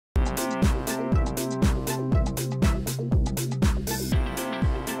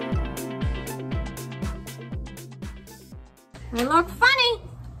They look funny.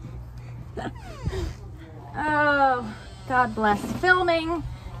 Oh, God bless filming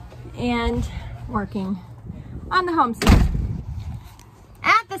and working on the homestead.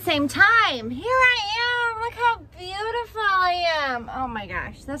 At the same time, here I am. Look how beautiful I am. Oh my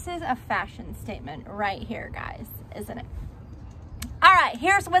gosh, this is a fashion statement right here, guys, isn't it? All right,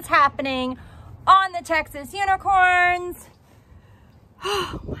 here's what's happening on the Texas Unicorns.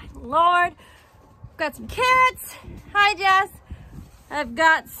 Oh my Lord. Got some carrots. Hi, Jess. I've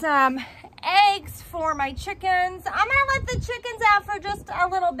got some eggs for my chickens. I'm gonna let the chickens out for just a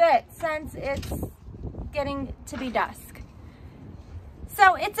little bit since it's getting to be dusk.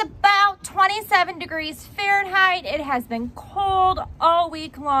 So it's about 27 degrees Fahrenheit. It has been cold all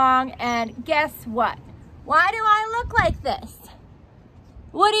week long, and guess what? Why do I look like this?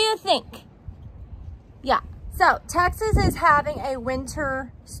 What do you think? Yeah, so Texas is having a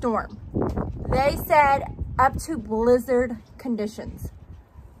winter storm. They said up to blizzard conditions.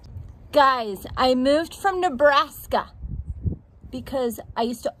 Guys, I moved from Nebraska because I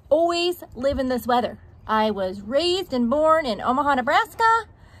used to always live in this weather. I was raised and born in Omaha, Nebraska.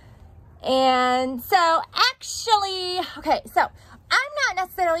 And so actually, okay, so I'm not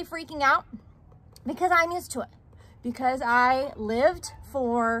necessarily freaking out because I'm used to it. Because I lived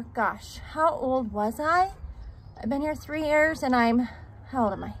for, gosh, how old was I? I've been here 3 years and I'm, how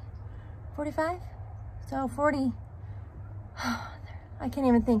old am I? 45? So 40, I can't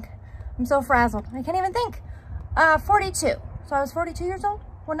even think. I'm so frazzled. I can't even think. 42. So I was 42 years old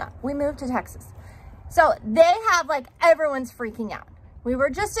when we moved to Texas. So they have like, everyone's freaking out. We were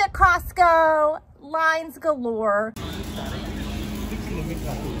just at Costco, lines galore.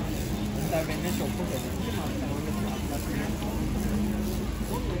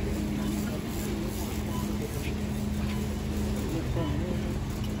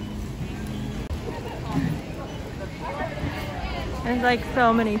 There's like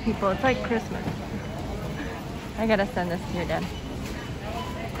so many people. It's like Christmas. I gotta send this to your dad.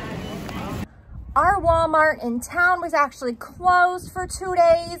 Our Walmart in town was actually closed for 2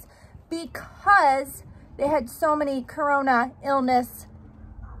 days because they had so many corona illness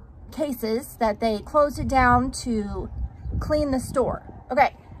cases that they closed it down to clean the store.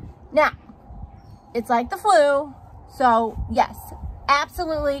 Okay, now, it's like the flu. So yes,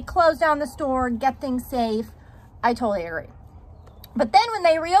 absolutely close down the store, get things safe. I totally agree. But then when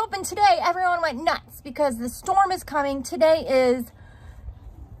they reopened today, everyone went nuts because the storm is coming. Today is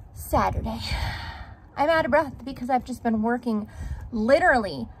Saturday. I'm out of breath because I've just been working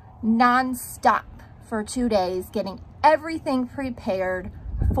literally nonstop for 2 days, getting everything prepared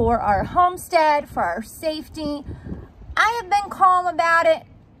for our homestead, for our safety. I have been calm about it.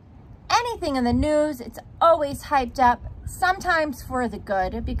 Anything in the news, it's always hyped up, sometimes for the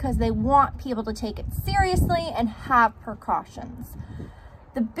good because they want people to take it seriously and have precautions.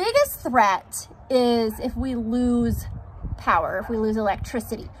 The biggest threat is if we lose power, if we lose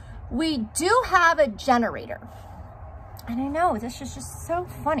electricity. We do have a generator. And I know, this is just so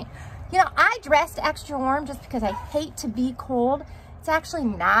funny. You know, I dressed extra warm just because I hate to be cold. It's actually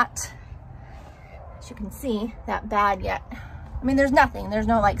not, as you can see, that bad yet. I mean, there's nothing. There's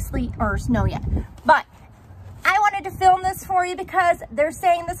no like sleet or snow yet. But I wanted to film this for you because they're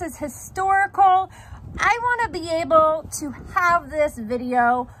saying this is historical. I want to be able to have this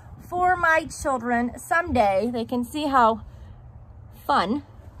video for my children someday. They can see how fun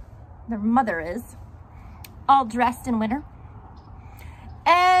their mother is, all dressed in winter.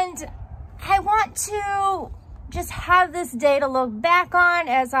 And I want to just have this day to look back on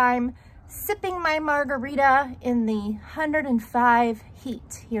as I'm sipping my margarita in the 105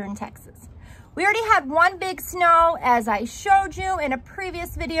 heat here in Texas. We already had one big snow, as I showed you in a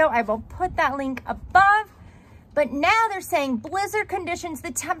previous video. I will put that link above. But now they're saying blizzard conditions.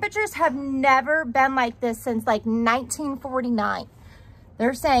 The temperatures have never been like this since like 1949.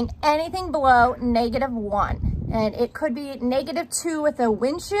 They're saying anything below -1. And it could be -2 with a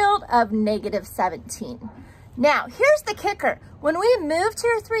wind chill of -17. Now, here's the kicker. When we moved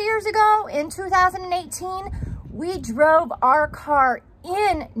here 3 years ago in 2018, we drove our car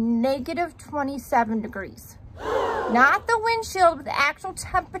in -27 degrees. Not the wind chill, but the actual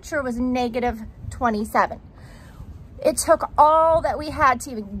temperature was -27. It took all that we had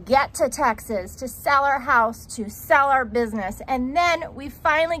to even get to Texas, to sell our house, to sell our business. And then we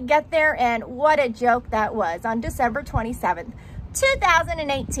finally get there, and what a joke that was on December 27th,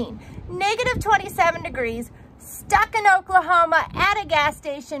 2018. -27 degrees, stuck in Oklahoma at a gas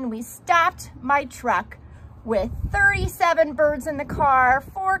station. We stopped my truck with 37 birds in the car,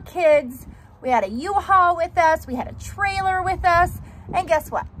 4 kids. We had a U-Haul with us. We had a trailer with us. And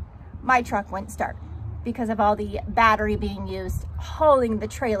guess what? My truck wouldn't start. because of all the battery being used hauling the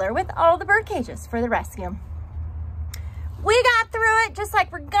trailer with all the bird cages for the rescue. We got through it just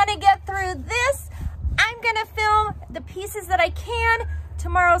like we're gonna get through this. I'm gonna film the pieces that I can.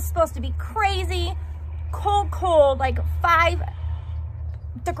 Tomorrow's supposed to be crazy, cold, like 5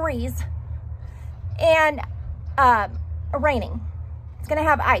 degrees, and raining. It's gonna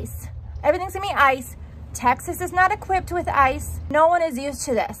have ice. Everything's gonna be ice. Texas is not equipped with ice. No one is used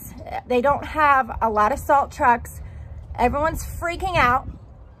to this. They don't have a lot of salt trucks. Everyone's freaking out.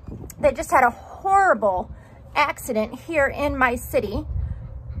 They just had a horrible accident here in my city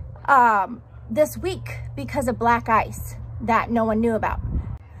this week because of black ice that no one knew about.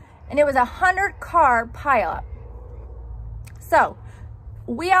 And it was a 100-car pileup. So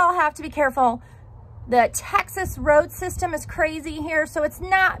we all have to be careful. The Texas road system is crazy here, so it's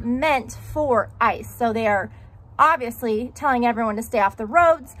not meant for ice. So they are obviously telling everyone to stay off the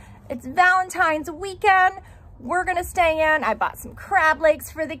roads. It's Valentine's weekend. We're gonna stay in. I bought some crab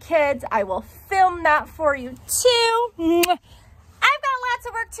legs for the kids. I will film that for you too. I've got lots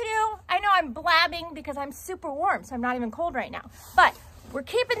of work to do. I know I'm blabbing because I'm super warm, so I'm not even cold right now. But we're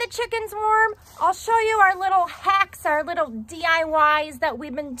keeping the chickens warm. I'll show you our little hacks, our little DIYs that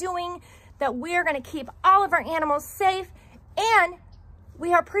we've been doing, that we're gonna keep all of our animals safe, and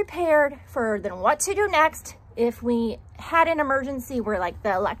we are prepared for then what to do next if we had an emergency where like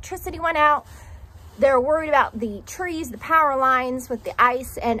the electricity went out. They're worried about the trees, the power lines with the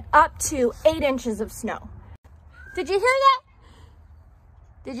ice, and up to 8 inches of snow. Did you hear that?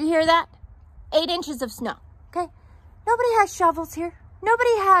 Did you hear that? 8 inches of snow, okay? Nobody has shovels here.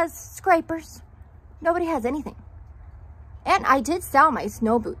 Nobody has scrapers. Nobody has anything. And I did sell my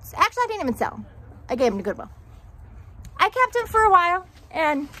snow boots. Actually, I didn't even sell them. I gave them to Goodwill. I kept them for a while,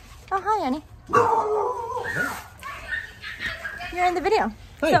 and oh, hi, Annie. You're in the video.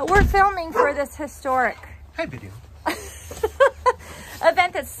 Hi. So we're filming for this historic video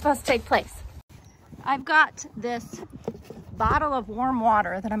event that's supposed to take place. I've got this bottle of warm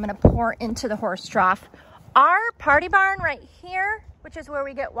water that I'm gonna pour into the horse trough. Our party barn right here, which is where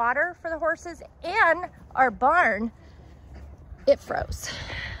we get water for the horses, and our barn, it froze.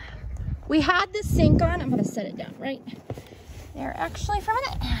 We had the sink on. I'm gonna set it down right there actually for a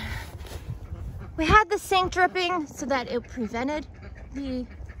minute. We had the sink dripping so that it prevented the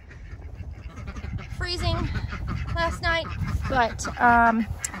freezing last night, but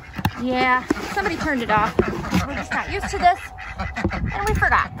yeah, somebody turned it off. We're just not used to this, and we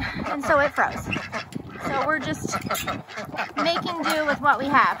forgot, and so it froze. So we're just making do with what we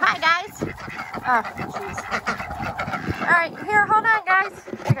have. Hi, guys. Oh, jeez. All right, here, hold on, guys.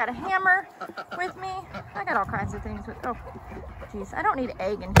 I got a hammer with me. I got all kinds of things with, oh, jeez. I don't need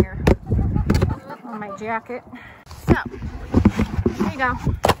egg in here on my jacket. So, there you go.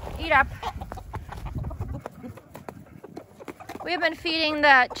 Eat up. We've been feeding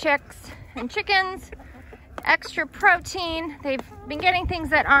the chicks and chickens extra protein. They've been getting things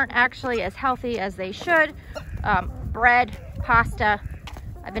that aren't actually as healthy as they should. Bread, pasta.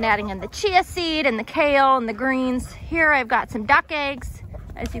 I've been adding in the chia seed and the kale and the greens. Here I've got some duck eggs.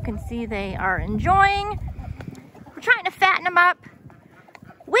 As you can see, they are enjoying. We're trying to fatten them up.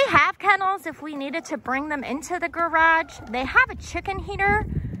 We have kennels if we needed to bring them into the garage. They have a chicken heater.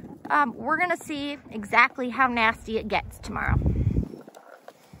 We're gonna see exactly how nasty it gets tomorrow.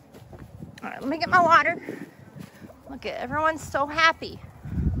 All right, let me get my water. Look at everyone's so happy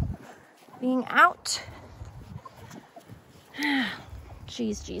being out.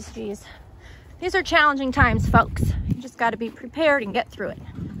 Jeez, jeez, jeez. These are challenging times, folks. You just got to be prepared and get through it.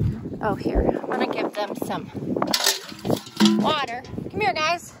 Oh, here, I'm gonna give them some water. Come here,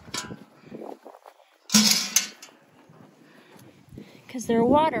 guys. Because their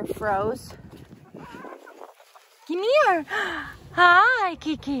water froze. Come here. Hi,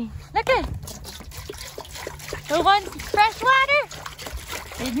 Kiki. Look at the one fresh water.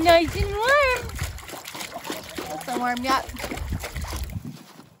 It's nice and warm. It's so warm yet.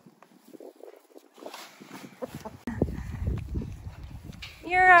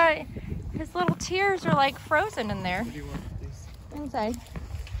 His little tears are like frozen in there. What do you want, please? Inside.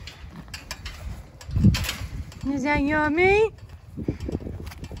 Is that yummy?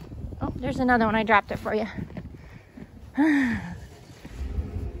 Oh, there's another one. I dropped it for you.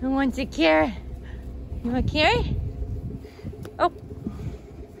 Who wants a carrot? You want a carrot? Oh.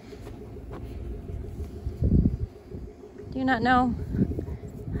 Do you not know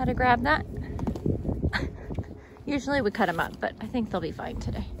how to grab that? Usually we cut them up, but I think they'll be fine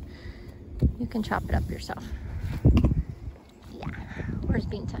today. You can chop it up yourself. Yeah. Where's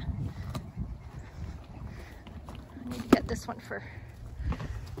Binta? I need to get this one for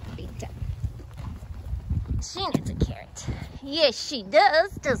Binta. She needs a carrot. Yes, she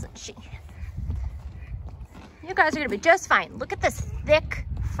does, doesn't she? You guys are gonna be just fine. Look at this thick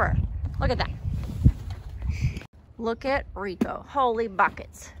fur. Look at that. Look at Rico. Holy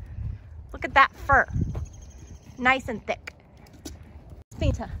buckets. Look at that fur. Nice and thick.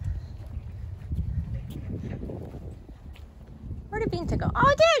 Binta. Where did Binta go?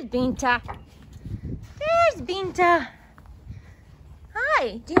 Oh, there's Binta. There's Binta.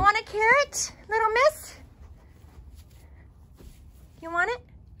 Hi, do you want a carrot, little miss? You want it?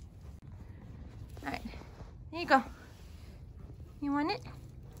 All right, here you go. You want it?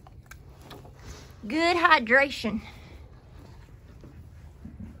 Good hydration.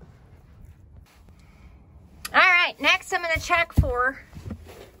 All right, next I'm gonna check for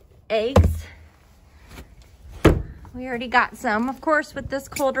eggs. We already got some. Of course, with this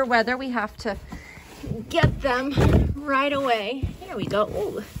colder weather, we have to get them right away. Here we go.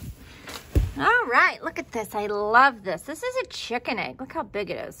 Ooh. All right, look at this. I love this. This is a chicken egg. Look how big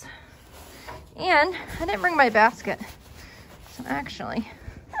it is. And I didn't bring my basket. So actually,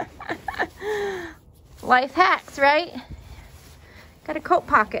 life hacks, right? Got a coat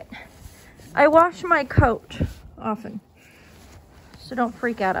pocket. I wash my coat often. So don't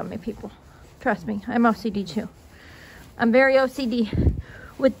freak out on me, people. Trust me, I'm OCD too. I'm very OCD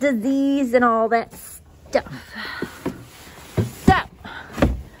with disease and all that stuff. So,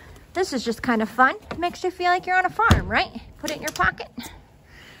 this is just kind of fun. Makes you feel like you're on a farm, right? Put it in your pocket.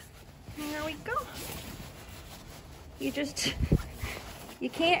 There we go. You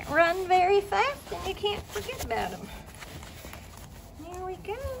can't run very fast and you can't forget about them. There we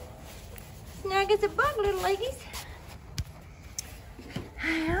go. Snug as a bug, little leggies.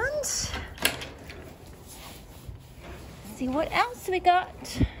 And see what else we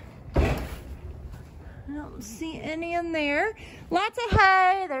got. I don't see any in there. Lots of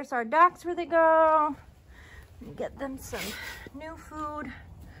hay. There's our ducks where they go. Get them some new food.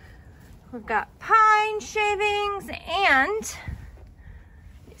 We've got pine shavings and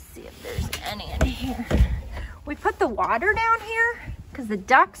let's see if there's any in here. We put the water down here because the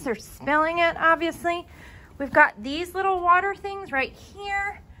ducks are spilling it, obviously. We've got these little water things right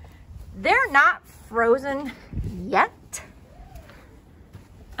here. They're not frozen yet,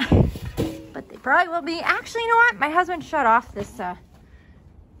 but they probably will be. Actually, you know what? My husband shut off this,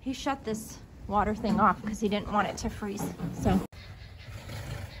 he shut this water thing off because he didn't want it to freeze, so.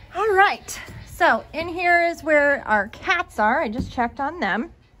 All right, so in here is where our cats are. I just checked on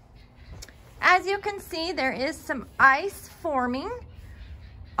them. As you can see, there is some ice forming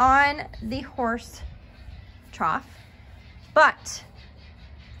on the horse trough, but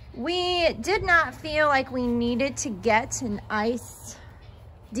we did not feel like we needed to get an ice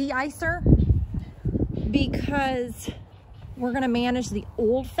de-icer because we're gonna manage the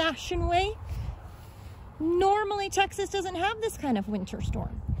old-fashioned way. Normally, Texas doesn't have this kind of winter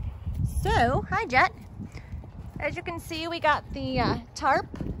storm. So, hi Jet. As you can see, we got the tarp.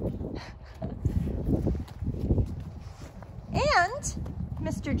 And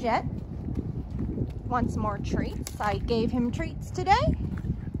Mr. Jet wants more treats. I gave him treats today.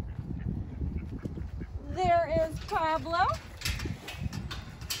 There is Pablo.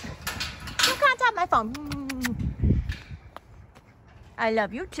 You can't tap my phone. I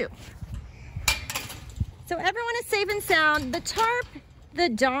love you too. So everyone is safe and sound. The tarp, the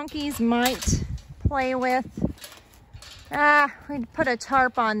donkeys might play with. We'd put a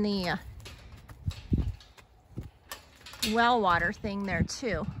tarp on the well water thing there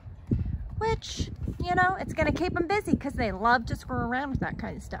too, which, you know, it's gonna keep them busy because they love to screw around with that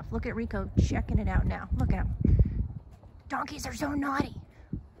kind of stuff. Look at Rico checking it out now. Look at him. Donkeys are so naughty.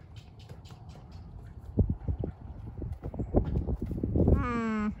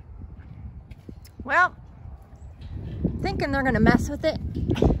 Well, thinking they're gonna mess with it.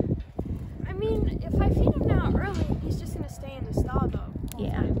 I mean, if I feed him now early, he's just gonna stay in the stall though.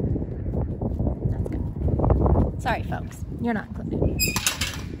 Yeah, that's good. Sorry folks, you're not included.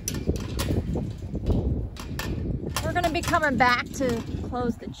 We're gonna be coming back to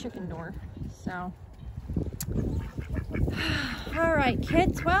close the chicken door, so. All right,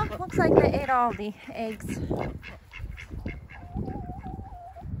 kids, well, looks like they ate all the eggs.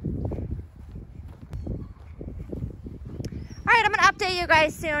 All right, I'm gonna update you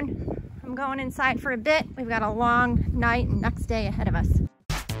guys soon. I'm going inside for a bit. We've got a long night and next day ahead of us.